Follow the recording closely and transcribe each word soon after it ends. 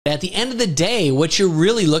at the end of the day, what you're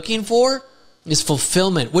really looking for is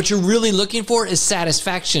fulfillment. What you're really looking for is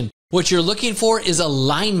satisfaction. What you're looking for is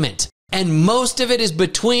alignment. And most of it is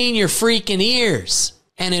between your freaking ears.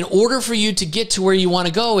 And in order for you to get to where you want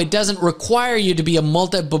to go, it doesn't require you to be a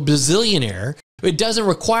multi-bazillionaire. It doesn't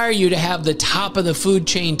require you to have the top of the food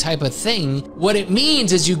chain type of thing. What it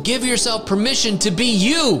means is you give yourself permission to be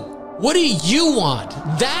you. What do you want?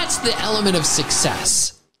 That's the element of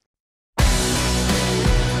success.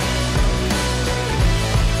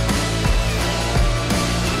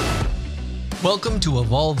 Welcome to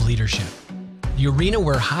Evolve Leadership, the arena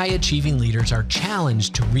where high-achieving leaders are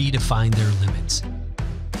challenged to redefine their limits.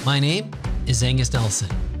 My name is Angus Nelson.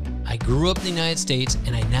 I grew up in the United States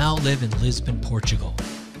and I now live in Lisbon, Portugal.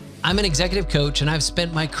 I'm an executive coach and I've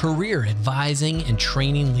spent my career advising and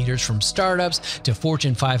training leaders from startups to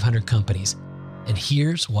Fortune 500 companies. And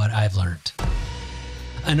here's what I've learned.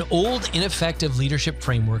 An old, ineffective leadership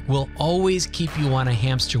framework will always keep you on a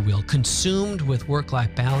hamster wheel, consumed with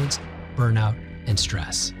work-life balance, burnout, and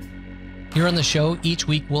stress. Here on the show, each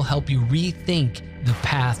week we'll help you rethink the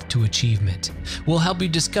path to achievement. We'll help you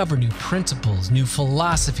discover new principles, new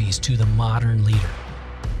philosophies to the modern leader.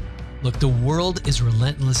 Look, the world is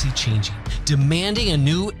relentlessly changing, demanding a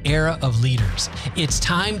new era of leaders. It's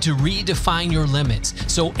time to redefine your limits.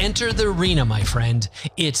 So enter the arena, my friend.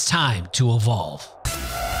 It's time to evolve.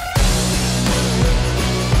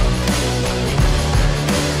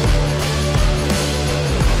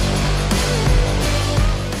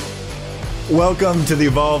 Welcome to the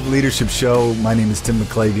Evolve Leadership Show. My name is Timm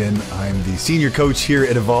McLagan. I'm the senior coach here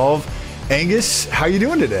at Evolve. Angus, how are you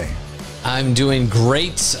doing today? I'm doing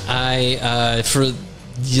great. For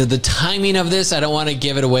the timing of this, I don't want to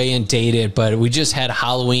give it away and date it, but we just had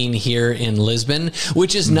Halloween here in Lisbon,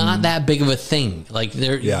 which is not that big of a thing. Like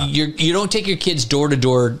you don't take your kids door to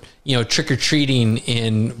door, trick or treating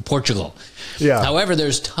in Portugal. Yeah. However,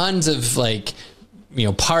 there's tons of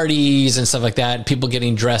parties and stuff like that, people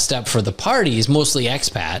getting dressed up for the parties, mostly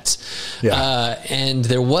expats. Yeah. And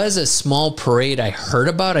there was a small parade I heard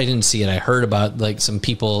about. I didn't see it. I heard about some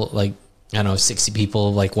people, 60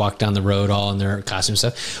 people walk down the road all in their costume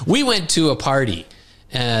stuff. We went to a party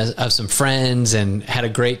of some friends and had a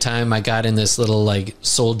great time. I got in this little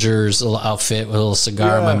soldier's little outfit with a little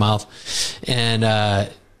cigar in my mouth. And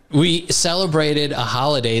we celebrated a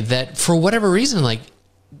holiday that for whatever reason,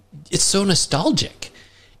 it's so nostalgic.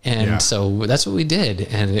 And so that's what we did.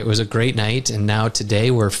 And it was a great night. And now today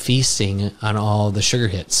we're feasting on all the sugar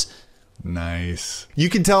hits. Nice. You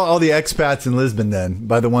can tell all the expats in Lisbon then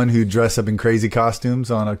by the one who dress up in crazy costumes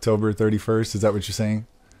on October 31st. Is that what you're saying?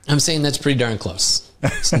 I'm saying that's pretty darn close.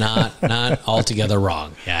 It's not altogether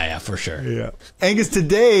wrong. Yeah, for sure. Yeah. Angus,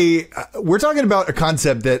 today we're talking about a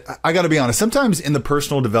concept that I got to be honest, sometimes in the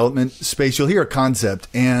personal development space, you'll hear a concept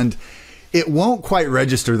and it won't quite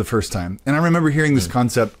register the first time. And I remember hearing this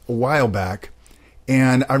concept a while back,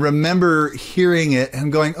 and I remember hearing it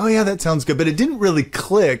and going, oh yeah, that sounds good. But it didn't really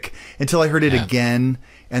click until I heard it again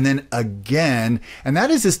and then again. And that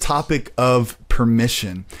is this topic of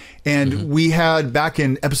permission. And we had back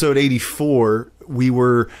in episode 84, we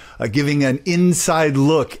were giving an inside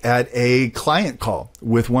look at a client call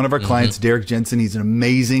with one of our clients, Derek Jensen. He's an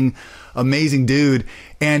amazing dude.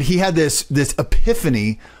 And he had this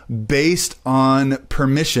epiphany based on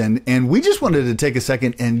permission. And we just wanted to take a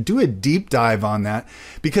second and do a deep dive on that,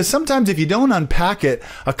 because sometimes if you don't unpack it,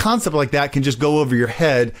 a concept like that can just go over your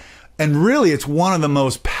head. And really, it's one of the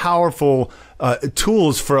most powerful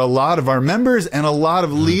tools for a lot of our members and a lot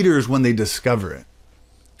of leaders when they discover it.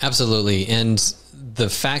 Absolutely. And the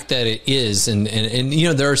fact that it is, and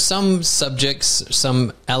there are some subjects,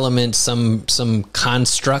 some elements, some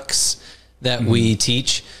constructs that we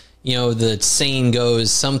teach. The saying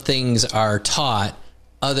goes, some things are taught,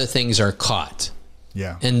 other things are caught.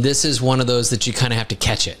 Yeah. And this is one of those that you kind of have to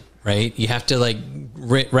catch it, right? You have to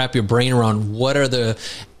wrap your brain around what are the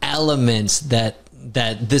elements that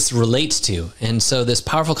this relates to. And so this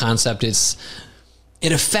powerful concept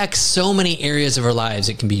it affects so many areas of our lives.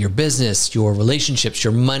 It can be your business, your relationships,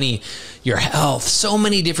 your money, your health, so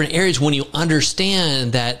many different areas when you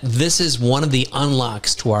understand that this is one of the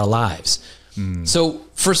unlocks to our lives. So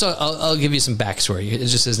first, I'll give you some backstory,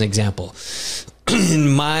 just as an example.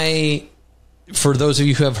 For those of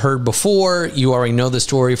you who have heard before, you already know the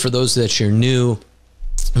story. For those that you're new,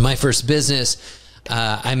 in my first business,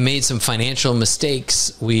 I made some financial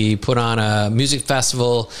mistakes. We put on a music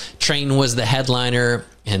festival. Train was the headliner,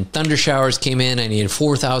 and thunder showers came in. I needed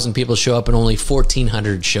 4,000 people to show up, and only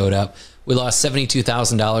 1,400 showed up. We lost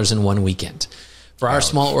 $72,000 in one weekend. For our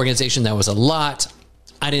small organization, that was a lot.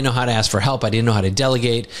 I didn't know how to ask for help. I didn't know how to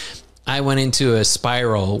delegate. I went into a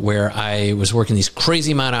spiral where I was working these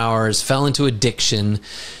crazy amount of hours, fell into addiction.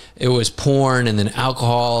 It was porn and then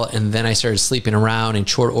alcohol. And then I started sleeping around. In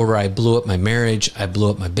short order, I blew up my marriage. I blew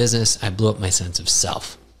up my business. I blew up my sense of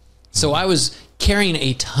self. So I was carrying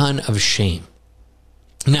a ton of shame.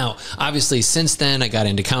 Now, obviously, since then, I got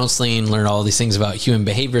into counseling, learned all these things about human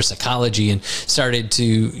behavior, psychology, and started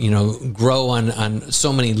to, grow on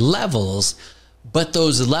so many levels. But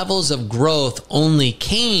those levels of growth only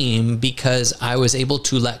came because I was able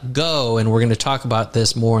to let go, and we're going to talk about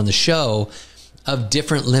this more in the show, of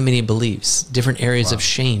different limiting beliefs, different areas of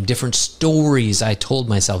shame, different stories I told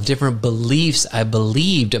myself, different beliefs I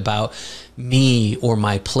believed about me or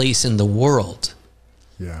my place in the world.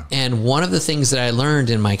 Yeah. And one of the things that I learned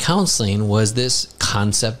in my counseling was this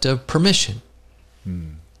concept of permission.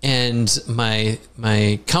 And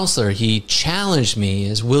my counselor, he challenged me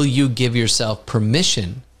is, will you give yourself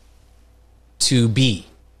permission to be?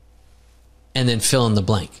 And then fill in the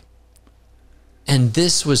blank. And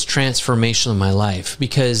this was transformational in my life,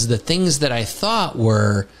 because the things that I thought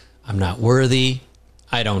were, I'm not worthy,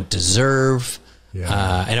 I don't deserve,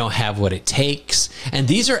 I don't have what it takes. And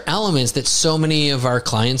these are elements that so many of our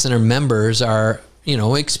clients and our members are,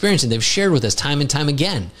 experiencing. They've shared with us time and time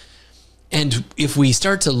again. And if we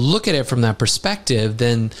start to look at it from that perspective,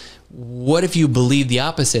 then what if you believe the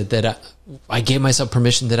opposite, that I gave myself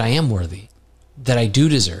permission that I am worthy, that I do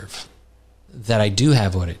deserve, that I do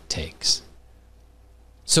have what it takes?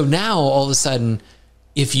 So now all of a sudden,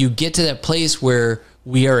 if you get to that place where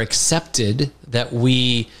we are accepted, that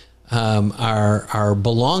we are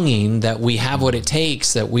belonging, that we have what it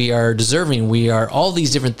takes, that we are deserving, we are all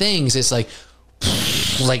these different things, it's like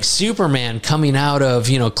Superman coming out of,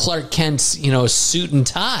 Clark Kent's, suit and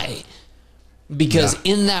tie, because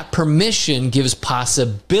in that permission gives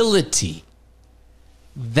possibility.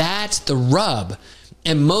 That's the rub.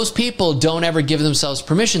 And most people don't ever give themselves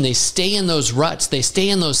permission. They stay in those ruts. They stay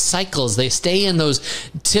in those cycles. They stay in those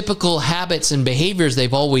typical habits and behaviors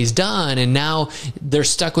they've always done. And now they're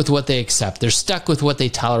stuck with what they accept. They're stuck with what they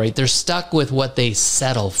tolerate. They're stuck with what they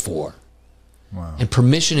settle for. Wow. And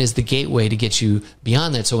permission is the gateway to get you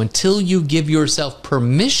beyond that. So until you give yourself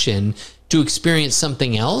permission to experience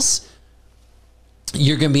something else,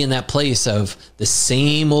 you're going to be in that place of the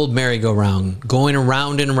same old merry-go-round, going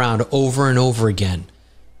around and around over and over again.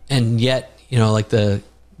 And yet, like the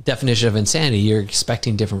definition of insanity, you're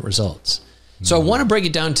expecting different results. So I want to break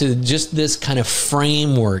it down to just this kind of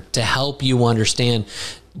framework to help you understand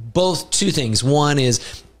both two things. One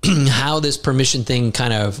is how this permission thing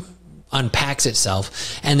kind of unpacks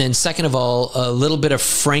itself. And then second of all, a little bit of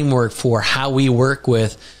framework for how we work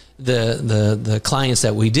with the clients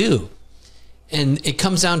that we do. And it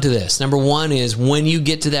comes down to this. Number one is when you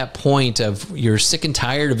get to that point of you're sick and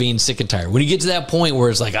tired of being sick and tired. When you get to that point where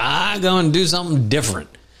it's like, go and do something different.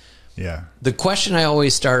 Yeah. The question I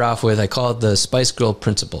always start off with, I call it the Spice Girl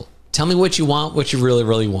principle. Tell me what you want, what you really,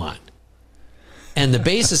 really want. And the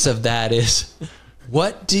basis of that is,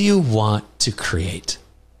 what do you want to create?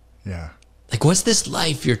 Yeah. Like, what's this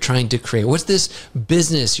life you're trying to create? What's this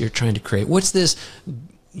business you're trying to create? What's this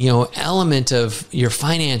element of your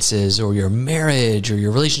finances or your marriage or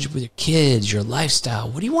your relationship with your kids, your lifestyle?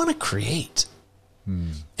 What do you want to create?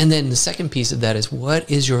 And then the second piece of that is, what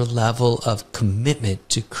is your level of commitment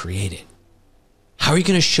to create it? How are you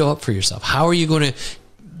going to show up for yourself? How are you going to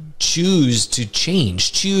choose to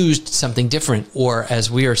change, choose something different? Or as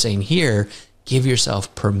we are saying here, give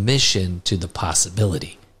yourself permission to the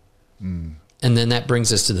possibility. And then that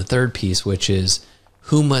brings us to the third piece, which is,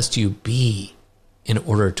 who must you be in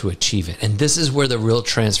order to achieve it? And this is where the real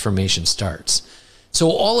transformation starts. So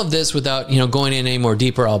all of this, without going in any more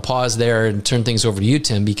deeper, I'll pause there and turn things over to you,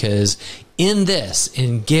 Tim, because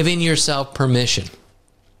in giving yourself permission,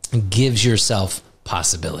 gives yourself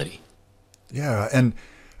possibility. Yeah. And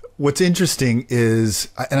what's interesting is,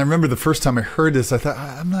 and I remember the first time I heard this, I thought,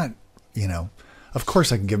 I'm not, of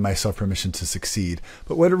course I can give myself permission to succeed.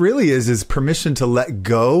 But what it really is permission to let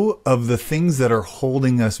go of the things that are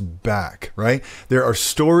holding us back, right? There are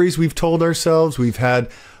stories we've told ourselves. We've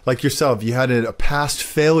had, like yourself, you had a past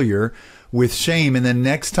failure with shame. And then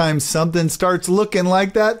next time something starts looking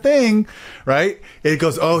like that thing, right? It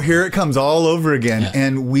goes, oh, here it comes all over again. Yeah.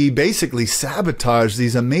 And we basically sabotage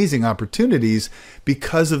these amazing opportunities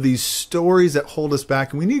because of these stories that hold us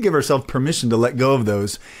back. And we need to give ourselves permission to let go of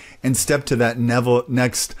those and step to that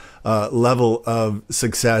next level of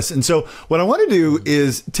success. And so what I want to do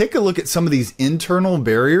is take a look at some of these internal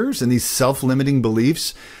barriers and these self-limiting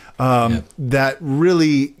beliefs that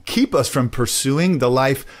really keep us from pursuing the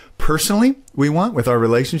life personally we want with our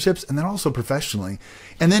relationships, and then also professionally,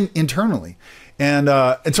 and then internally.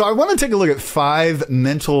 And so I want to take a look at 5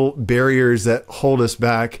 mental barriers that hold us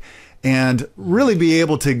back and really be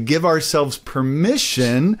able to give ourselves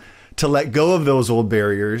permission to let go of those old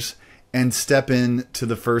barriers and step into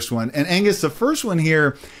the first one. And Angus, the first one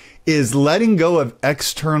here is letting go of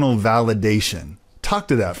external validation. Talk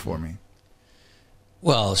to that for me.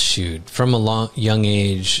 Well, shoot, from a young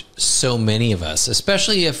age, so many of us,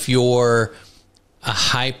 especially if you're a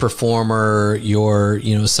high performer, you're,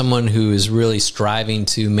 someone who is really striving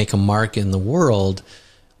to make a mark in the world,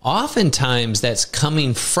 oftentimes that's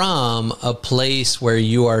coming from a place where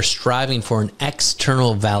you are striving for an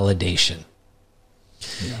external validation.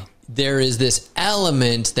 Yeah. There is this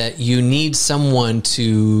element that you need someone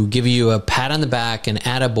to give you a pat on the back, an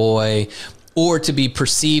attaboy, or to be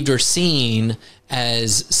perceived or seen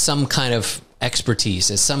as some kind of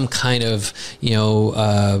expertise, as some kind of,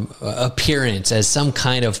 appearance, as some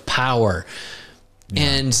kind of power. Yeah.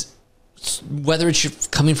 And whether it's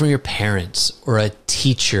coming from your parents or a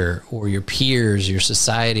teacher or your peers, your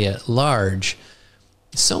society at large,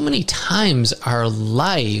 so many times our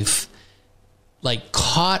life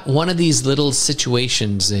caught one of these little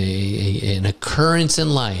situations, an occurrence in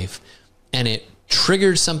life, and it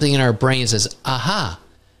triggered something in our brain that says, aha,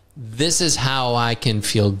 this is how I can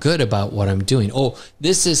feel good about what I'm doing. Oh,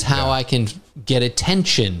 this is how I can get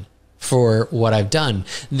attention for what I've done.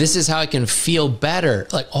 This is how I can feel better.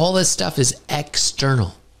 All this stuff is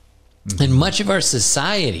external. Mm-hmm. And much of our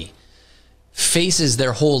society faces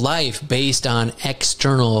their whole life based on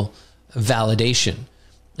external validation.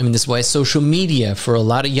 I mean, this is why social media for a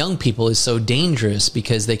lot of young people is so dangerous,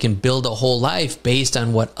 because they can build a whole life based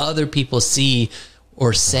on what other people see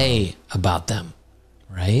or say about them.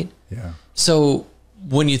 Right? Yeah. So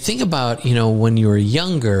when you think about, when you were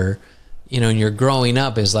younger, and you're growing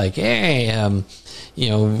up, is hey,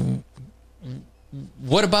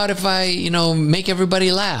 what about if I, make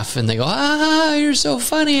everybody laugh? And they go, you're so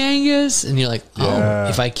funny, Angus. And you're like,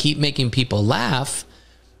 if I keep making people laugh,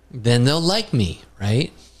 then they'll like me.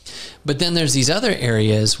 Right. But then there's these other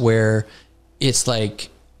areas where it's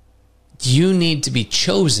you need to be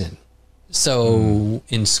chosen. So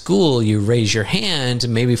in school, you raise your hand,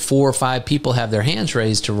 and maybe 4 or 5 people have their hands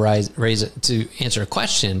raised to raise it to answer a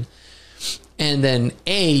question. And then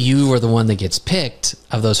you are the one that gets picked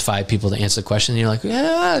of those 5 people to answer the question. And you're like,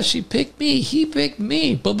 yeah, she picked me. He picked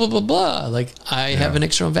me. Blah, blah, blah, blah. I have an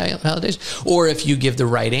external validation. Or if you give the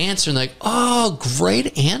right answer and oh,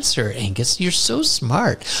 great answer, Angus. You're so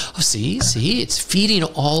smart. Oh, see, it's feeding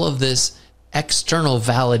all of this external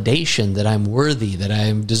validation that I'm worthy, that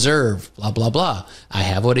I deserve, blah, blah, blah. I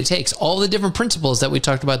have what it takes. All the different principles that we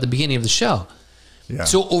talked about at the beginning of the show. Yeah.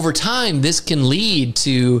 So over time, this can lead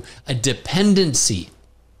to a dependency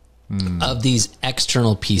of these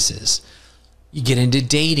external pieces. You get into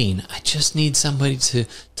dating. I just need somebody to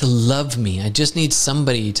love me. I just need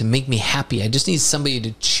somebody to make me happy. I just need somebody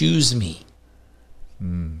to choose me.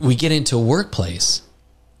 We get into a workplace,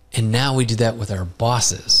 and now we do that with our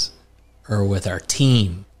bosses, or with our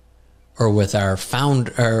team, or with our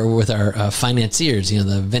financiers,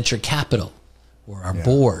 the venture capital, or our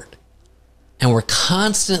board. And we're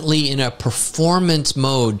constantly in a performance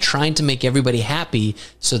mode, trying to make everybody happy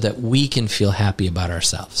so that we can feel happy about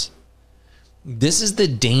ourselves. This is the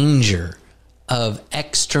danger of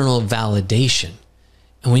external validation.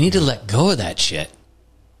 And we need to let go of that shit.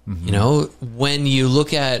 Mm-hmm. When you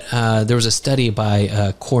look at, there was a study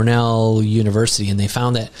by Cornell University, and they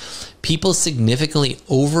found that people significantly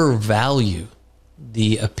overvalue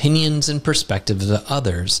the opinions and perspectives of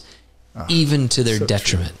others, even to their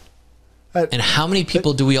detriment. And how many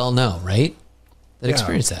people do we all know, right, that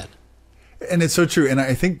experience that? And it's so true. And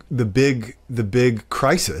I think the big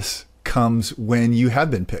crisis comes when you have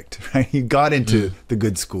been picked, right? You got into the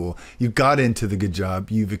good school, you got into the good job,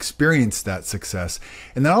 you've experienced that success,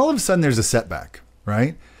 and then all of a sudden there's a setback,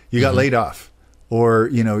 right? You got laid off, or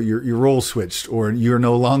your role switched, or you're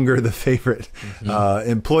no longer the favorite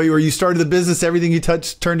employee, or you started the business, everything you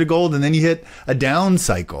touched turned to gold, and then you hit a down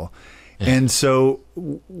cycle. And so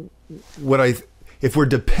if we're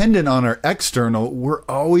dependent on our external, we're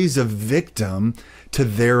always a victim to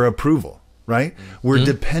their approval, right? We're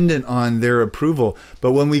dependent on their approval.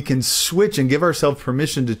 But when we can switch and give ourselves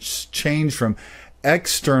permission to change from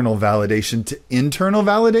external validation to internal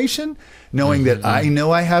validation, knowing that I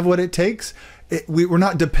know I have what it takes, we're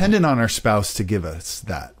not dependent on our spouse to give us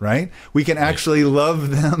that, right? We can actually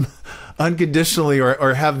love them unconditionally,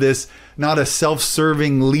 or have this, not a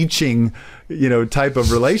self-serving, leeching, type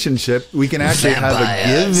of relationship. We can actually have a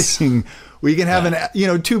giving. We can have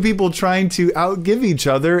two people trying to outgive each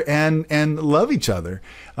other and love each other.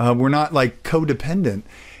 We're not codependent.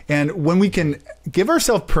 And when we can give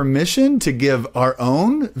ourselves permission to give our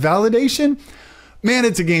own validation, man,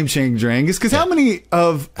 it's a game changer, Angus. Because how many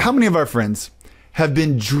of our friends have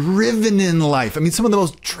been driven in life? I mean, some of the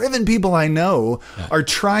most driven people I know are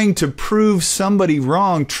trying to prove somebody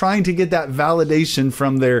wrong, trying to get that validation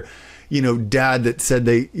from their, dad that said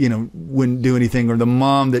they, wouldn't do anything, or the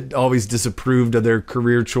mom that always disapproved of their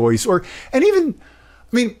career choice,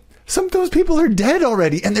 some of those people are dead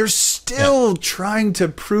already, and they're still trying to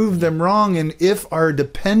prove them wrong. And if our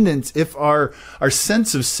dependence, if our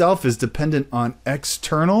sense of self is dependent on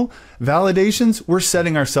external validations, we're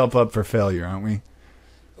setting ourselves up for failure, aren't we?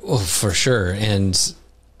 Well, for sure. And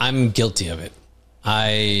I'm guilty of it.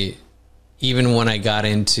 Even when I got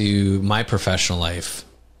into my professional life,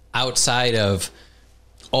 outside of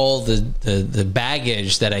all the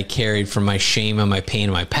baggage that I carried from my shame and my pain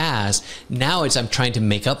in my past, now I'm trying to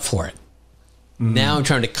make up for it. Now I'm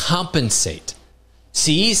trying to compensate.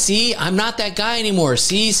 See, I'm not that guy anymore.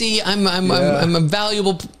 See, I'm a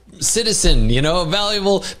valuable citizen, a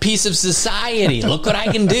valuable piece of society. Look what I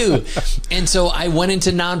can do. And so I went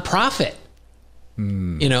into nonprofit,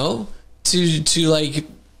 to like,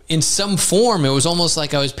 in some form, it was almost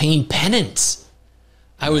like I was paying penance.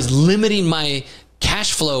 I was limiting my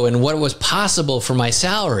cash flow and what was possible for my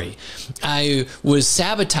salary. I was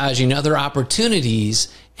sabotaging other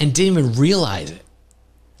opportunities and didn't even realize it.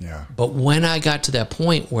 Yeah. But when I got to that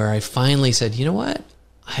point where I finally said, you know what?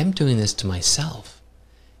 I'm doing this to myself.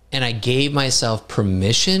 And I gave myself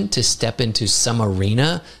permission to step into some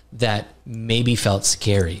arena that maybe felt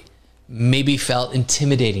scary, maybe felt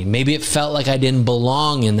intimidating. Maybe it felt like I didn't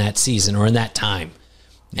belong in that season or in that time.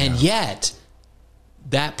 Yeah. And yet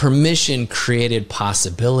that permission created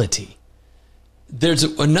possibility. There's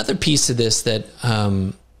another piece to this that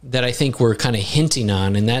I think we're kind of hinting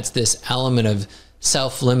on, and that's this element of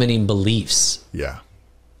self-limiting beliefs. Yeah,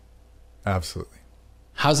 absolutely.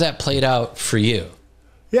 How's that played out for you?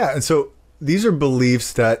 Yeah, and so these are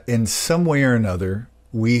beliefs that in some way or another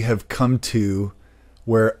we have come to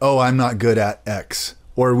where, oh, I'm not good at X,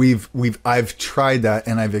 or I've tried that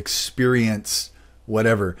and I've experienced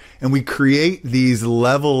whatever. And we create these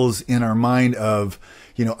levels in our mind of,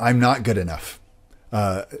 I'm not good enough.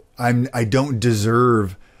 I don't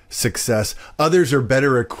deserve success. Others are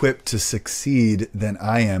better equipped to succeed than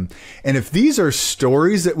I am. And if these are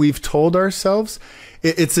stories that we've told ourselves,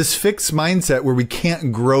 it's this fixed mindset where we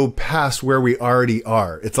can't grow past where we already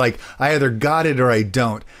are. It's like, I either got it or I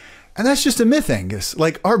don't. And that's just a myth, Angus.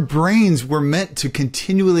 Like, our brains were meant to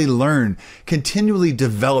continually learn, continually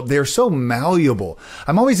develop. They're so malleable.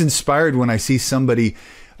 I'm always inspired when I see somebody,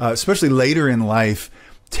 especially later in life,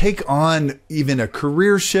 take on even a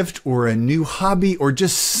career shift or a new hobby or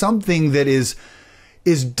just something that is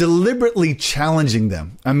deliberately challenging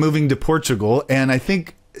them. I'm moving to Portugal, and I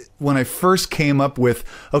think when I first came up with,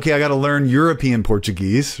 okay, I got to learn European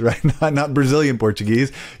Portuguese, right? Not Brazilian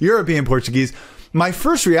Portuguese, European Portuguese. My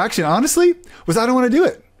first reaction, honestly, was I don't want to do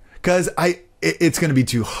it because it's going to be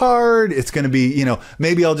too hard. It's going to be,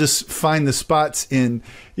 maybe I'll just find the spots in,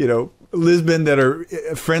 Lisbon that are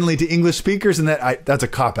friendly to English speakers, and that's a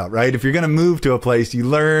cop-out, right? If you're going to move to a place, you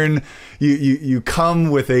learn, you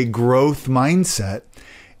come with a growth mindset.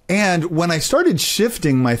 And when I started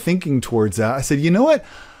shifting my thinking towards that, I said, you know what?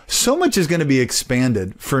 So much is going to be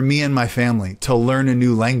expanded for me and my family to learn a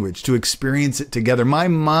new language, to experience it together. My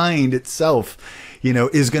mind itself,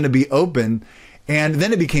 is going to be open. And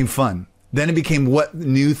then it became fun. Then it became, what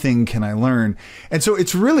new thing can I learn? And so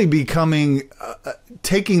it's really becoming,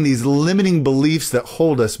 taking these limiting beliefs that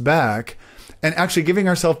hold us back and actually giving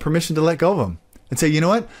ourselves permission to let go of them and say, you know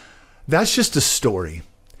what? That's just a story.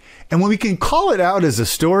 And when we can call it out as a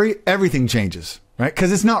story, everything changes, right?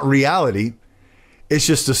 Because it's not reality. It's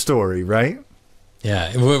just a story, right?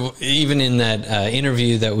 Yeah. Even in that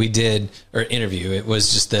interview that we did, it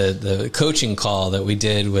was just the coaching call that we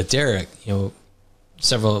did with Derek,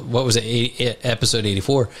 episode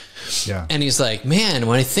 84. Yeah. And he's like, man,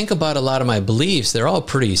 when I think about a lot of my beliefs, they're all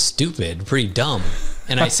pretty stupid, pretty dumb.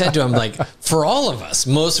 And I said to him, like, for all of us,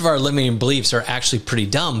 most of our limiting beliefs are actually pretty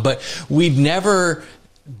dumb, but we've never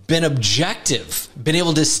been objective, been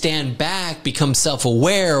able to stand back, become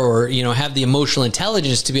self-aware, or, have the emotional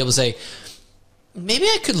intelligence to be able to say, maybe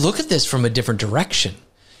I could look at this from a different direction.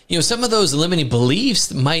 Some of those limiting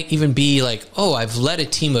beliefs might even be like, oh, I've led a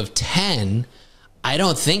team of 10. I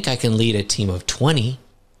don't think I can lead a team of 20.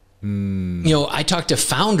 I talk to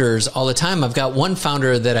founders all the time. I've got one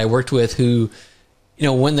founder that I worked with who,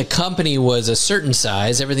 when the company was a certain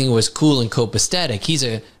size, everything was cool and copacetic. He's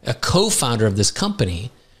a co-founder of this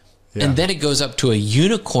company. Yeah. And then it goes up to a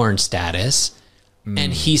unicorn status,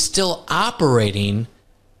 and he's still operating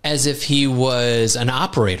as if he was an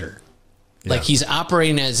operator. Like he's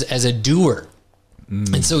operating as a doer.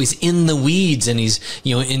 And so he's in the weeds, and he's,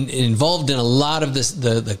 you know, involved in a lot of this,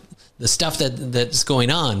 the stuff that's going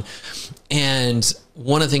on. And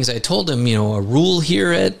one of the things I told him, you know, a rule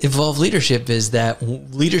here at Evolve Leadership is that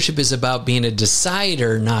leadership is about being a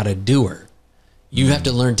decider, not a doer. You have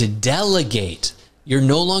to learn to delegate. You're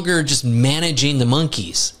no longer just managing the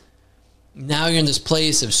monkeys. Now you're in this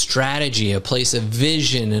place of strategy, a place of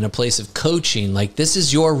vision, and a place of coaching. Like, this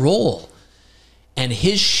is your role. And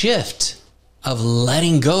his shift of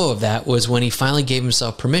letting go of that was when he finally gave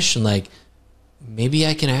himself permission, like, maybe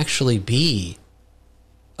I can actually be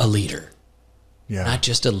a leader, not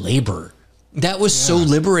just a laborer. That was so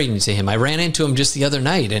liberating to him. I ran into him just the other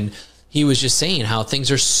night, and he was just saying how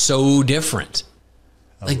things are so different.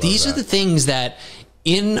 Like, these are the things that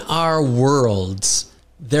in our worlds,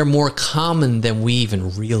 they're more common than we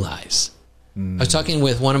even realize. I was talking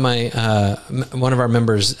with one of our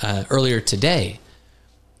members earlier today,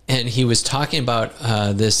 and he was talking about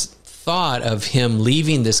this thought of him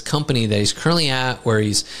leaving this company that he's currently at, where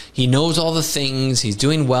he knows all the things, he's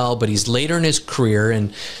doing well, but he's later in his career,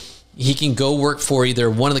 and he can go work for either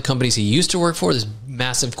one of the companies he used to work for, these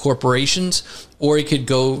massive corporations, or he could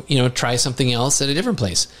go, you know, try something else at a different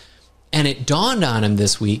place. And it dawned on him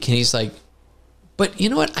this week, and he's like, but you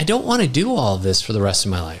know what? I don't want to do all of this for the rest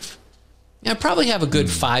of my life. I probably have a good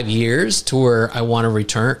 5 years to where I want to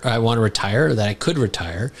retire, or that I could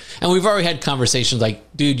retire. And we've already had conversations like,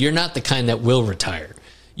 dude, you're not the kind that will retire.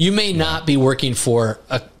 You may not be working for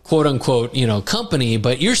a quote unquote, you know, company,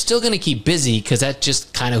 but you're still going to keep busy because that's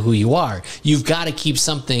just kind of who you are. You've got to keep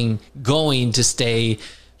something going to stay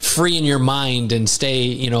free in your mind and stay,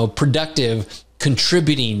 you know, productive,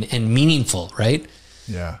 contributing, and meaningful, right?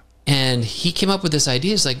 Yeah. And he came up with this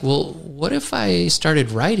idea. It's like, well, what if I started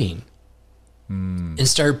writing? And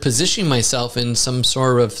started positioning myself in some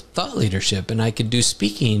sort of thought leadership, and I could do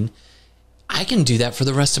speaking. I can do that for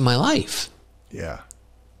the rest of my life. Yeah.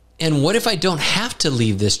 And what if I don't have to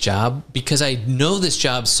leave this job because I know this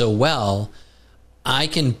job so well? I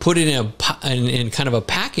can put it in kind of a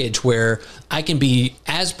package where I can be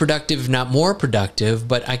as productive, if not more productive,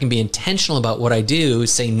 but I can be intentional about what I do,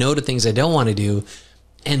 say no to things I don't want to do,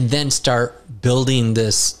 and then start building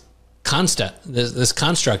this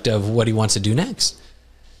construct of what he wants to do next.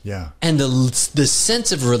 Yeah. And the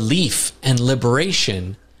sense of relief and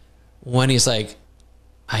liberation when he's like,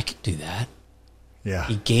 I could do that. Yeah.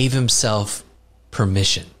 He gave himself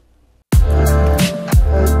permission.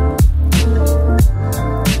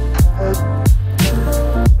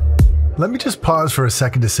 Let me just pause for a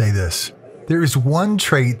second to say this. There is one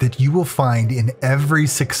trait that you will find in every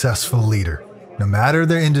successful leader, no matter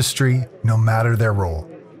their industry, no matter their role.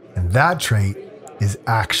 And that trait is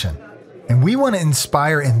action. And we want to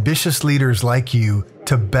inspire ambitious leaders like you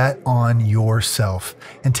to bet on yourself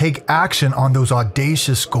and take action on those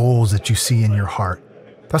audacious goals that you see in your heart.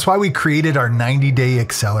 That's why we created our 90-day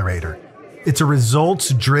accelerator. It's a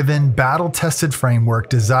results-driven, battle-tested framework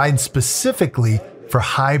designed specifically for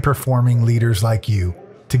high-performing leaders like you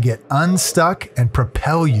to get unstuck and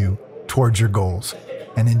propel you towards your goals.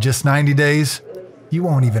 And in just 90 days, you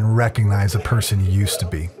won't even recognize the person you used to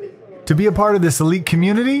be. To be a part of this elite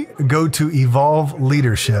community, go to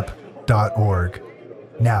evolveleadership.org.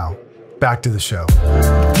 Now, back to the show.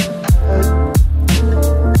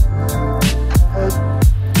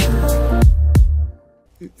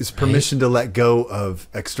 It's permission to let go of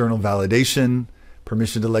external validation,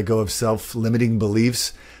 permission to let go of self-limiting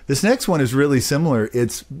beliefs. This next one is really similar.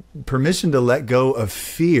 It's permission to let go of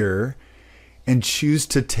fear and choose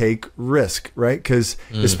to take risk, right? Because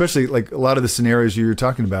especially like a lot of the scenarios you were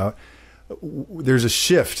talking about, there's a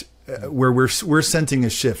shift where we're sensing a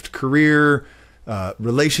shift, career,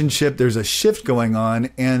 relationship. There's a shift going on,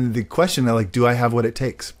 and the question of like, do I have what it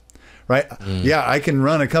takes, right? Yeah, I can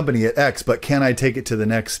run a company at X, but can I take it to the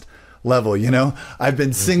next level? You know, I've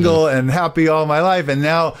been single and happy all my life, and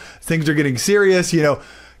now things are getting serious. You know,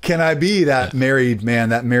 can I be that married man,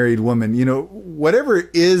 that married woman? You know, whatever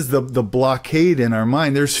is the blockade in our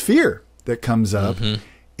mind, there's fear that comes up.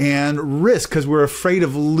 And risk, because we're afraid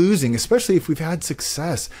of losing, especially if we've had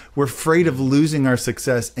success. We're afraid of losing our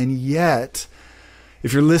success. And yet,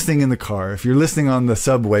 if you're listening in the car, if you're listening on the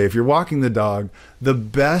subway, if you're walking the dog, the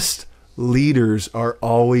best leaders are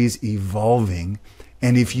always evolving.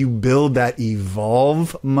 And if you build that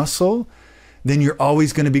evolve muscle, then you're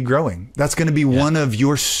always going to be growing. That's going to be one of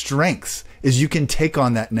your strengths, is you can take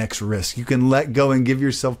on that next risk. You can let go and give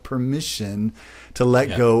yourself permission to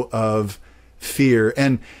let go of fear.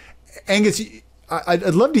 And Angus,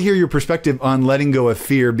 I'd love to hear your perspective on letting go of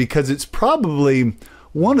fear, because it's probably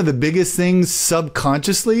one of the biggest things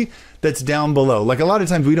subconsciously that's down below. Like a lot of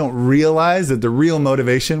times we don't realize that the real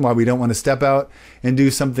motivation why we don't want to step out and do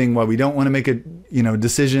something, why we don't want to make a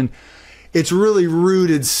decision, it's really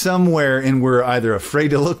rooted somewhere in we're either afraid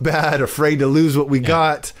to look bad, afraid to lose what we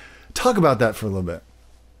got. Talk about that for a little bit.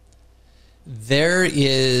 There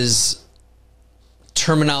is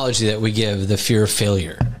terminology that we give, the fear of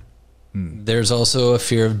failure. There's also a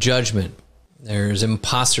fear of judgment. There's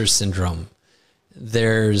imposter syndrome.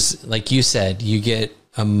 There's, like you said, you get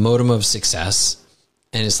a modem of success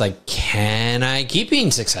and it's like, can I keep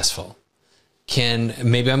being successful?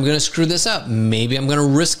 Maybe I'm going to screw this up. Maybe I'm going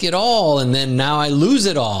to risk it all. And then now I lose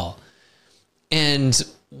it all. And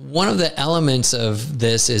one of the elements of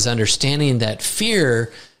this is understanding that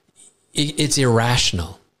fear, it's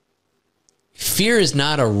irrational. Fear is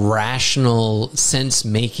not a rational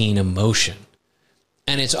sense-making emotion.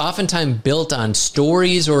 And it's oftentimes built on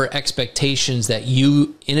stories or expectations that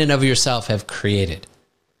you, in and of yourself, have created.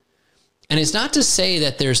 And it's not to say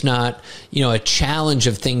that there's not, a challenge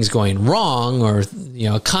of things going wrong or,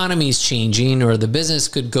 economy's changing or the business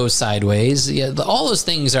could go sideways. Yeah, all those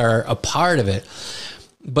things are a part of it.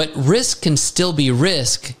 But risk can still be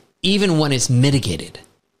risk even when it's mitigated.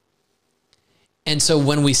 And so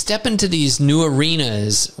when we step into these new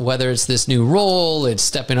arenas, whether it's this new role, it's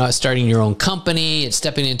starting your own company, it's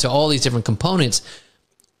stepping into all these different components,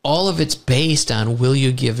 all of it's based on, will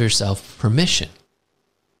you give yourself permission?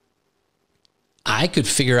 I could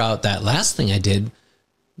figure out that last thing I did.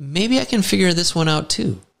 Maybe I can figure this one out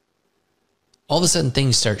too. All of a sudden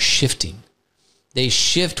things start shifting. They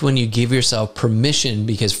shift when you give yourself permission,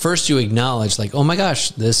 because first you acknowledge like, oh my gosh,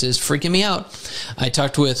 this is freaking me out. I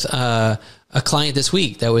talked with a client this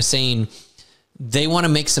week that was saying they want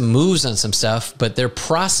to make some moves on some stuff, but they're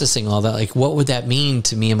processing all that. Like, what would that mean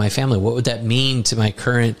to me and my family? What would that mean to my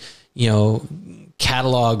current,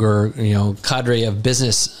 catalog or, cadre of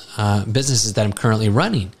businesses that I'm currently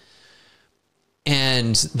running?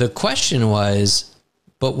 And the question was,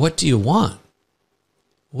 but what do you want?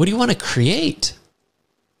 What do you want to create?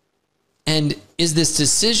 And is this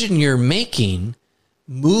decision you're making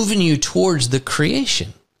moving you towards the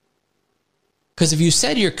creation? Because if you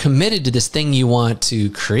said you're committed to this thing you want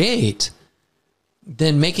to create,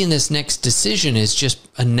 then making this next decision is just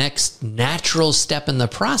a next natural step in the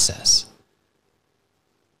process.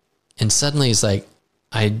 And suddenly it's like,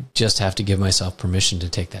 I just have to give myself permission to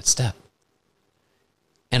take that step.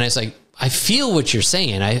 And it's like, I feel what you're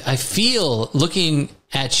saying. I feel looking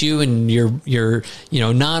at you and your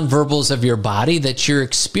nonverbals of your body that you're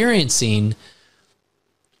experiencing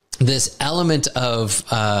this element of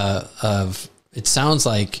it sounds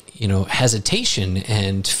like, hesitation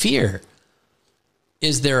and fear.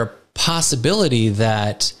 Is there a possibility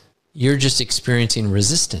that you're just experiencing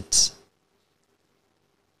resistance?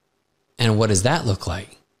 And what does that look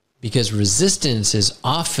like? Because resistance is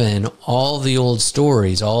often all the old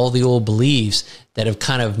stories, all the old beliefs that have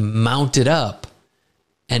kind of mounted up,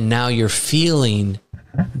 and now you're feeling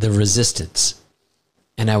the resistance.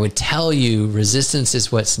 And I would tell you, resistance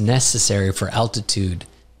is what's necessary for altitude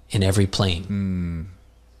in every plane.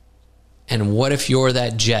 And what if you're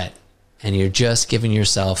that jet and you're just giving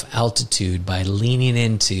yourself altitude by leaning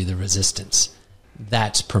into the resistance?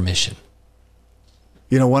 That's permission.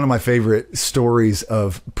 One of my favorite stories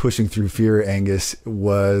of pushing through fear, Angus,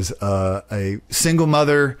 was a single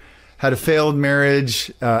mother, had a failed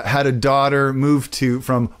marriage, had a daughter, moved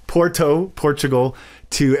from Porto, Portugal,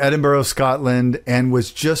 to Edinburgh, Scotland, and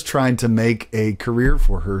was just trying to make a career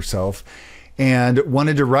for herself and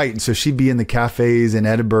wanted to write. And so she'd be in the cafes in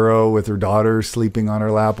Edinburgh with her daughter sleeping on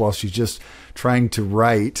her lap while she's just trying to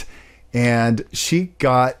write. And she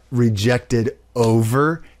got rejected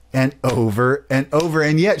over and over and over.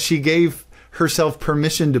 And yet she gave herself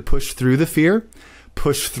permission to push through the fear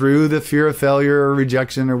of failure or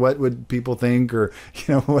rejection or what would people think, or,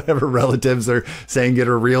 whatever relatives are saying, get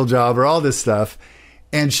a real job or all this stuff.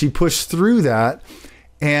 And she pushed through that.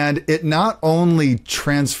 And it not only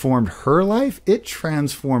transformed her life, it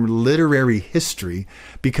transformed literary history,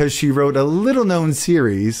 because she wrote a little known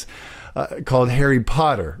series called Harry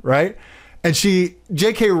Potter, right? And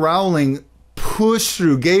J.K. Rowling pushed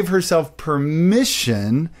through, gave herself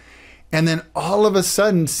permission, and then all of a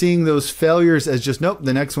sudden seeing those failures as just, nope,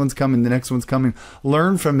 the next one's coming,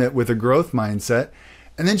 learn from it with a growth mindset.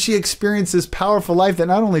 And then she experienced this powerful life that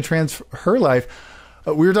not only transformed her life.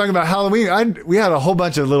 We were talking about Halloween. We had a whole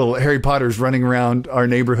bunch of little Harry Potters running around our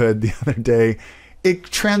neighborhood the other day. It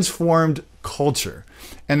transformed culture.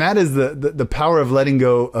 And that is the power of letting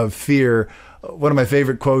go of fear. One of my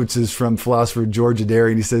favorite quotes is from philosopher George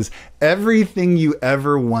Adary, and he says, everything you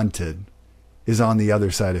ever wanted is on the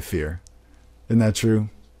other side of fear. Isn't that true?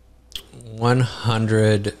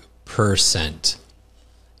 100%.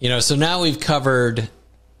 You know, so now we've covered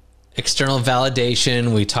external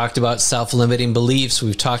validation. We talked about self-limiting beliefs.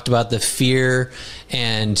 We've talked about the fear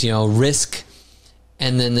and, you know, risk.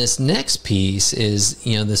 And then this next piece is,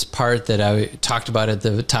 you know, this part that I talked about at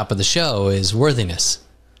the top of the show is worthiness,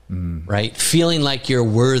 right? Feeling like you're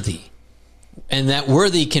worthy. And that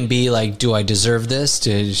worthy can be like, do I deserve this?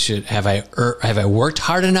 Have I worked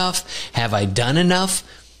hard enough? Have I done enough?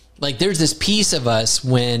 Like there's this piece of us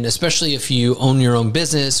when, especially if you own your own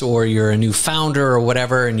business or you're a new founder or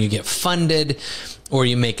whatever, and you get funded or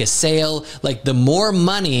you make a sale, like the more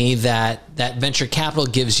money that venture capital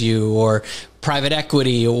gives you or private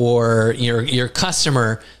equity or your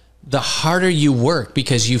customer, the harder you work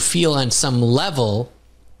because you feel on some level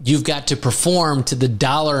you've got to perform to the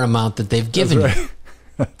dollar amount that they've given you.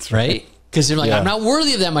 That's right? Because you're like, I'm not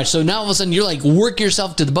worthy of that much. So now all of a sudden you're like, work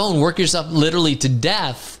yourself to the bone, work yourself literally to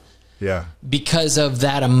death. Yeah. Because of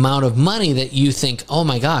that amount of money that you think, oh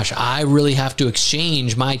my gosh, I really have to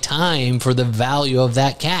exchange my time for the value of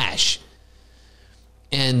that cash.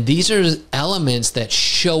 And these are elements that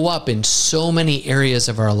show up in so many areas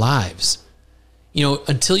of our lives. You know,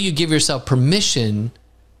 until you give yourself permission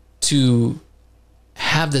to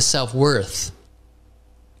have the self-worth,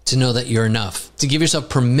 to know that you're enough, to give yourself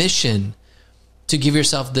permission, to give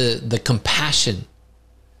yourself the compassion,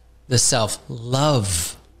 the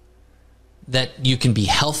self-love, that you can be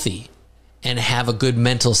healthy and have a good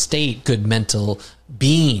mental state, good mental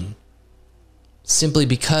being, simply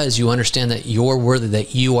because you understand that you're worthy,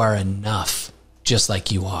 that you are enough, just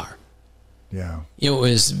like you are. Yeah. It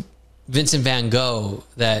was Vincent van Gogh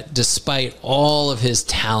that despite all of his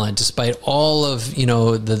talent, despite all of, you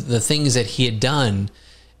know, the things that he had done,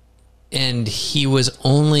 and he was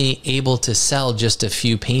only able to sell just a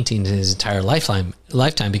few paintings in his entire lifetime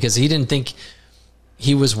because he didn't think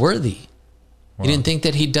he was worthy. Wow. He didn't think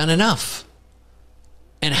that he'd done enough.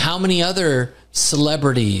 And how many other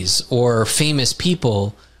celebrities or famous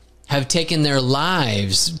people have taken their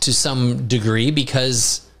lives to some degree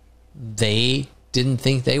because they didn't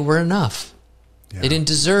think they were enough. Yeah. They didn't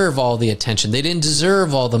deserve all the attention. They didn't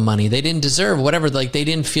deserve all the money. They didn't deserve whatever. Like they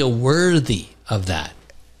didn't feel worthy of that.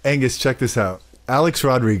 Angus, check this out. Alex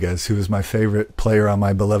Rodriguez, who was my favorite player on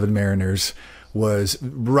my beloved Mariners, was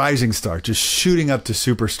rising star, just shooting up to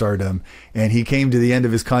superstardom. And he came to the end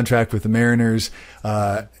of his contract with the Mariners,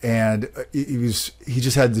 and he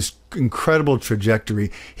just had this incredible trajectory.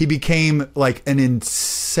 He became like an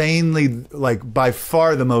insanely, like by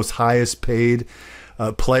far the most highest paid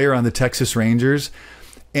player on the Texas Rangers.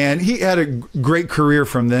 And he had a great career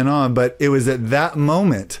from then on, but it was at that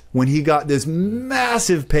moment when he got this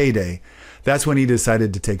massive payday, that's when he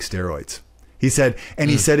decided to take steroids. He said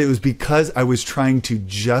it was because I was trying to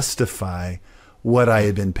justify what I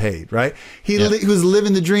had been paid, right? He was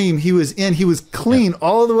living the dream. He was clean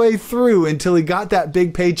all the way through until he got that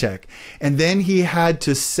big paycheck. And then he had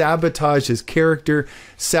to sabotage his character,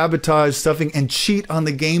 sabotage something, and cheat on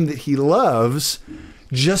the game that he loves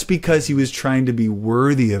just because he was trying to be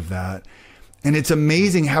worthy of that. And it's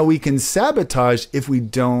amazing how we can sabotage if we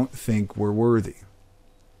don't think we're worthy.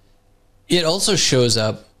 It also shows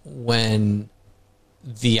up when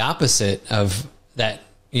the opposite of that,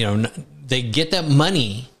 you know, they get that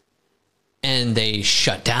money and they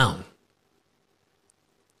shut down.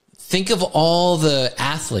 Think of all the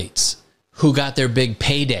athletes who got their big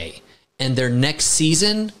payday and their next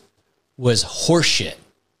season was horseshit,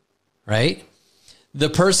 right? The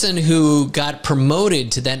person who got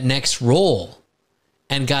promoted to that next role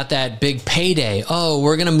and got that big payday, oh,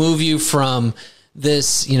 we're going to move you from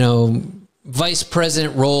this, you know, vice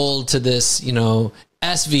president role to this, you know,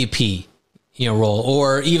 SVP, you know, role,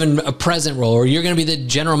 or even a president role, or you're going to be the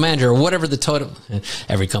general manager, or whatever the total.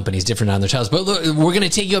 Every company is different on their titles, but look, we're going to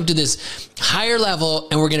take you up to this higher level,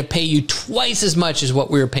 and we're going to pay you twice as much as what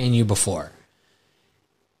we were paying you before.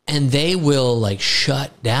 And they will like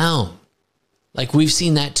shut down. Like we've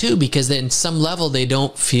seen that too, because then some level they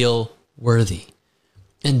don't feel worthy.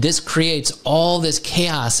 And this creates all this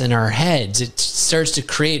chaos in our heads. It starts to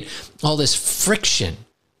create all this friction,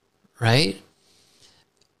 right?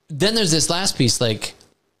 Then there's this last piece, like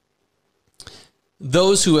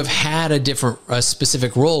those who have had a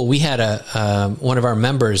specific role. We had one of our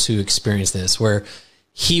members who experienced this, where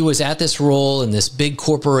he was at this role in this big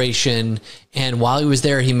corporation, and while he was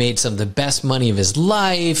there, he made some of the best money of his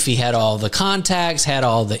life. He had all the contacts, had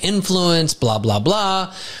all the influence, blah, blah,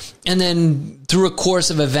 blah. And then through a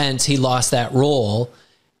course of events, he lost that role.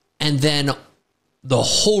 And then the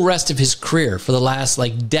whole rest of his career for the last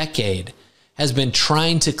like decade has been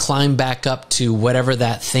trying to climb back up to whatever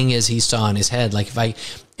that thing is he saw in his head. Like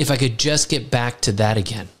if I could just get back to that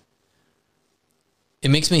again. It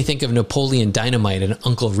makes me think of Napoleon Dynamite and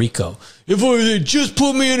Uncle Rico. If they just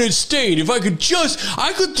put me in a state, I could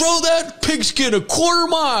throw that pigskin a quarter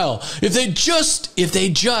mile. If they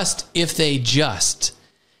just.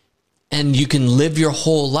 And you can live your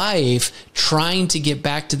whole life trying to get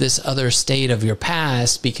back to this other state of your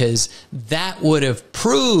past because that would have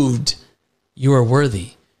proved you are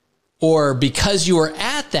worthy. Or because you were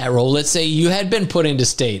at that role, let's say you had been put into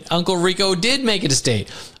state. Uncle Rico did make it a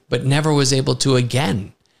state, but never was able to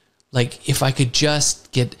again. Like, if I could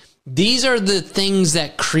just get... These are the things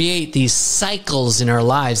that create these cycles in our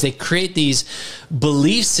lives. They create these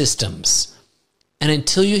belief systems. And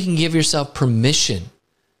until you can give yourself permission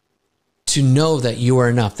to know that you are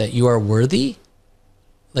enough, that you are worthy,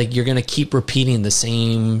 like, you're going to keep repeating the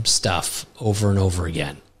same stuff over and over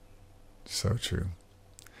again. So true.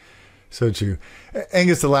 So true.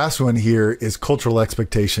 Angus, the last one here is cultural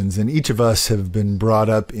expectations. And each of us have been brought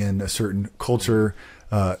up in a certain culture,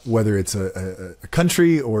 whether it's a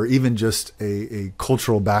country or even just a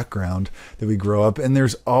cultural background that we grow up. And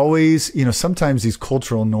there's always, sometimes these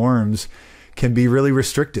cultural norms can be really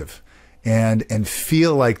restrictive and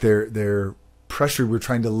feel like they're pressure. We're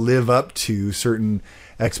trying to live up to certain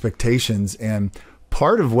expectations. And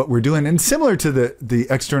part of what we're doing, and similar to the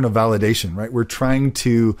external validation, right? We're trying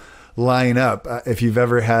to line up. If you've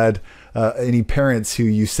ever had any parents who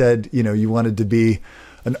you said, you wanted to be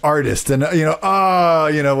an artist and,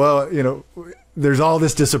 there's all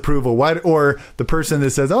this disapproval. Why? Or the person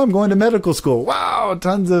that says, I'm going to medical school. Wow.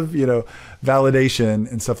 Tons of, validation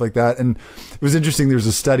and stuff like that. And it was interesting. There's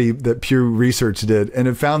a study that Pew Research did, and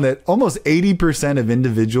it found that almost 80% of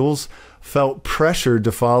individuals felt pressured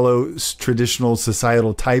to follow traditional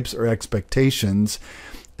societal types or expectations,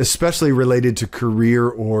 especially related to career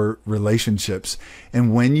or relationships.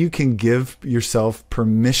 And when you can give yourself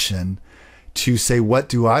permission to say, what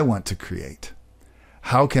do I want to create?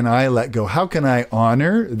 How can I let go? How can I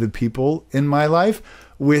honor the people in my life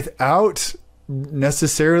without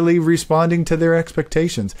necessarily responding to their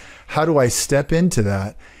expectations? How do I step into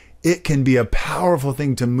that? It can be a powerful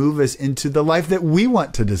thing to move us into the life that we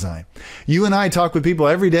want to design. You and I talk with people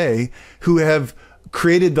every day who have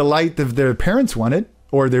created the life that their parents wanted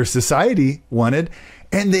or their society wanted,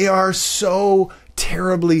 and they are so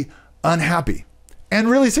terribly unhappy and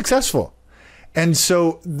really successful. And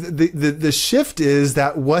so the shift is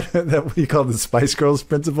that that we call the Spice Girls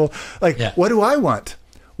principle. Like, what do I want?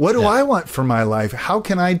 What do I want for my life? How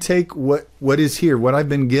can I take what is here, what I've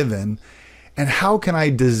been given, and how can I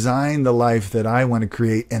design the life that I want to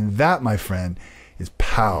create? And that, my friend, is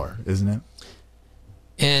power, isn't it?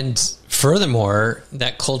 And furthermore,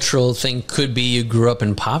 that cultural thing could be you grew up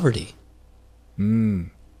in poverty.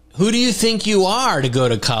 Who do you think you are to go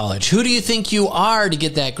to college? Who do you think you are to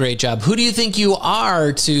get that great job? Who do you think you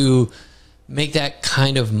are to make that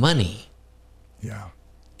kind of money? Yeah.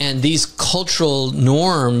 And these cultural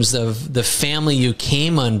norms of the family you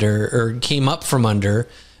came under or came up from under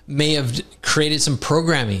may have created some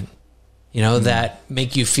programming, that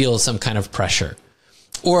make you feel some kind of pressure.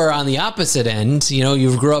 Or on the opposite end,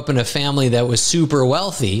 you grew up in a family that was super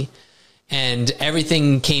wealthy and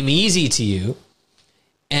everything came easy to you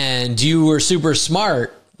and you were super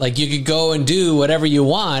smart. Like you could go and do whatever you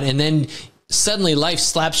want. And then suddenly life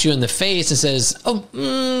slaps you in the face and says,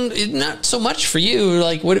 not so much for you.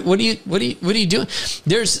 Like, what are you doing?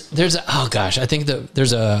 I think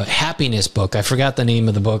there's a happiness book. I forgot the name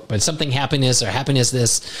of the book, but something happiness or happiness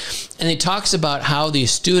this. And it talks about how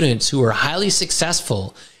these students who are highly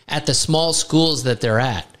successful at the small schools that they're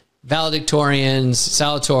at, valedictorians,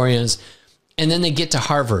 salutatorians, and then they get to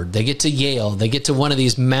Harvard, they get to Yale, they get to one of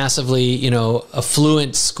these massively,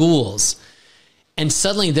 affluent schools. And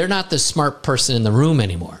suddenly they're not the smart person in the room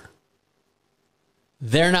anymore.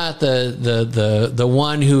 They're not the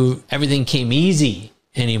one who everything came easy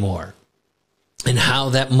anymore. And how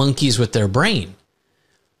that monkeys with their brain.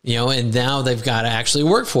 And now they've got to actually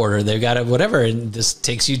work for it, or they've got to whatever. And this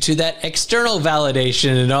takes you to that external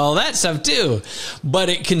validation and all that stuff too. But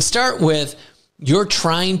it can start with you're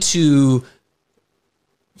trying to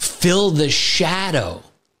fill the shadow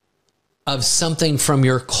of something from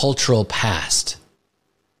your cultural past.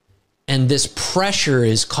 And this pressure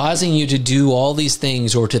is causing you to do all these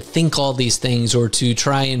things or to think all these things or to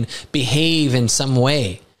try and behave in some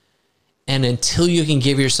way. And until you can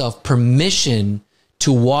give yourself permission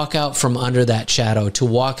to walk out from under that shadow, to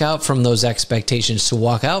walk out from those expectations, to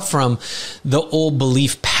walk out from the old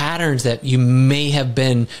belief patterns that you may have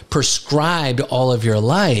been prescribed all of your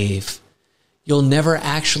life, you'll never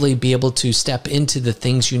actually be able to step into the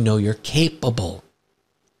things you know you're capable,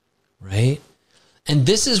 right? And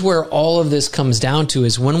this is where all of this comes down to,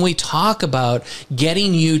 is when we talk about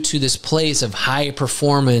getting you to this place of high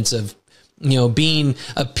performance, of being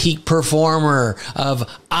a peak performer, of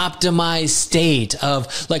optimized state,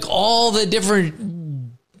 of like all the different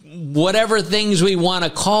whatever things we want to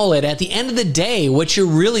call it. At the end of the day, what you're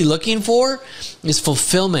really looking for is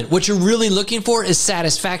fulfillment. What you're really looking for is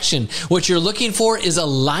satisfaction. What you're looking for is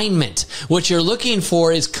alignment. What you're looking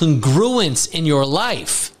for is congruence in your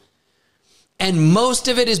life. And most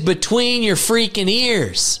of it is between your freaking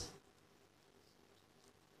ears.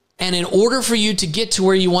 And in order for you to get to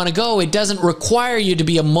where you want to go, it doesn't require you to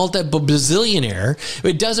be a multi-bazillionaire.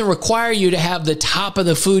 It doesn't require you to have the top of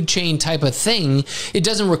the food chain type of thing. It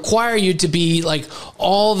doesn't require you to be like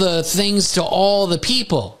all the things to all the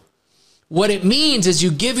people. What it means is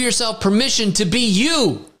you give yourself permission to be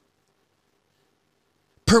you.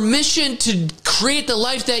 Permission to create the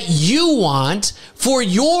life that you want for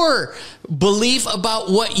your belief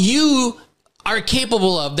about what you are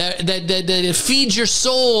capable of, that feeds your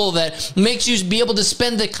soul, that makes you be able to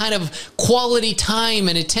spend the kind of quality time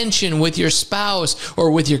and attention with your spouse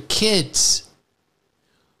or with your kids.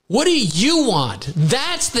 What do you want?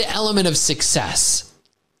 That's the element of success.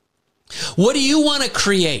 What do you want to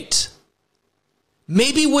create?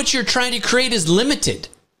 Maybe what you're trying to create is limited.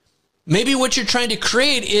 Maybe what you're trying to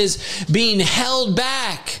create is being held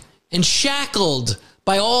back and shackled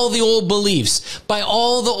by all the old beliefs, by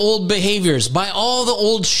all the old behaviors, by all the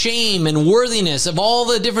old shame and worthiness of all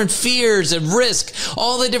the different fears of risk,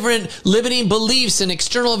 all the different limiting beliefs and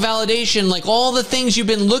external validation, like all the things you've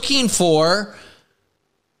been looking for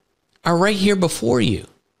are right here before you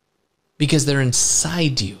because they're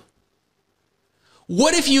inside you.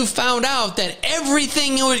 What if you found out that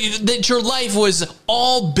everything, that your life was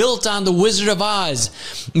all built on the Wizard of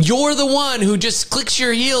Oz? You're the one who just clicks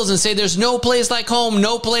your heels and say, there's no place like home,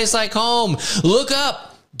 no place like home. Look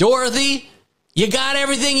up, Dorothy. You got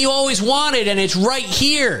everything you always wanted, and it's right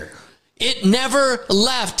here. It never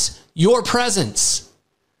left your presence.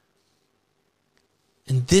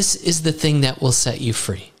 And this is the thing that will set you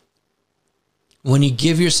free. When you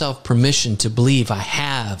give yourself permission to believe, I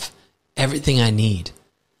have everything I need.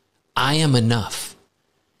 I am enough.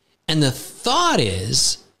 And the thought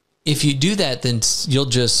is, if you do that, then you'll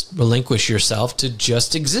just relinquish yourself to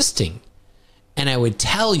just existing. And I would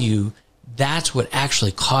tell you, that's what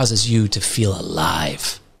actually causes you to feel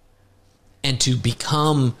alive and to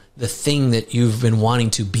become the thing that you've been wanting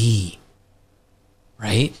to be,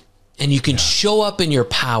 right? And you can show up in your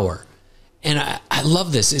power. And I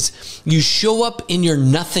love this. It's you show up in your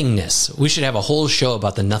nothingness. We should have a whole show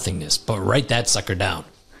about the nothingness, but write that sucker down.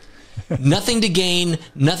 Nothing to gain,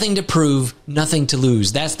 nothing to prove, nothing to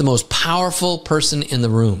lose. That's the most powerful person in the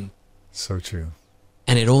room. So true.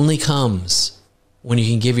 And it only comes when you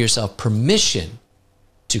can give yourself permission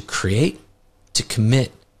to create, to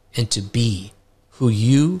commit, and to be who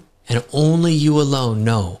you and only you alone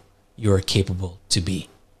know you are capable to be.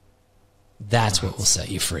 That's what will set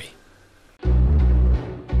you free.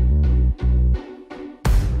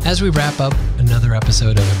 As we wrap up another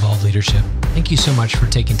episode of Evolve Leadership, thank you so much for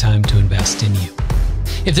taking time to invest in you.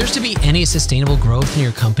 If there's to be any sustainable growth in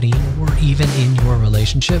your company or even in your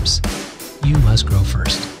relationships, you must grow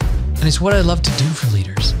first. And it's what I love to do for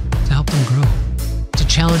leaders, to help them grow, to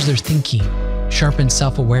challenge their thinking, sharpen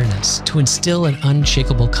self-awareness, to instill an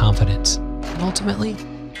unshakable confidence, and ultimately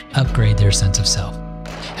upgrade their sense of self.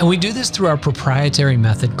 And we do this through our proprietary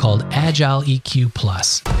method called Agile EQ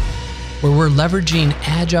Plus, where we're leveraging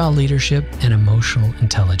agile leadership and emotional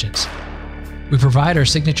intelligence. We provide our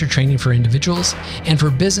signature training for individuals, and for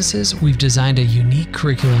businesses, we've designed a unique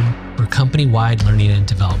curriculum for company-wide learning and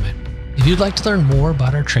development. If you'd like to learn more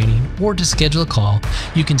about our training or to schedule a call,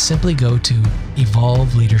 you can simply go to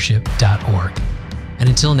evolveleadership.org. And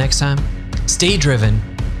until next time, stay driven,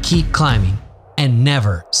 keep climbing, and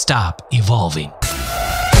never stop evolving.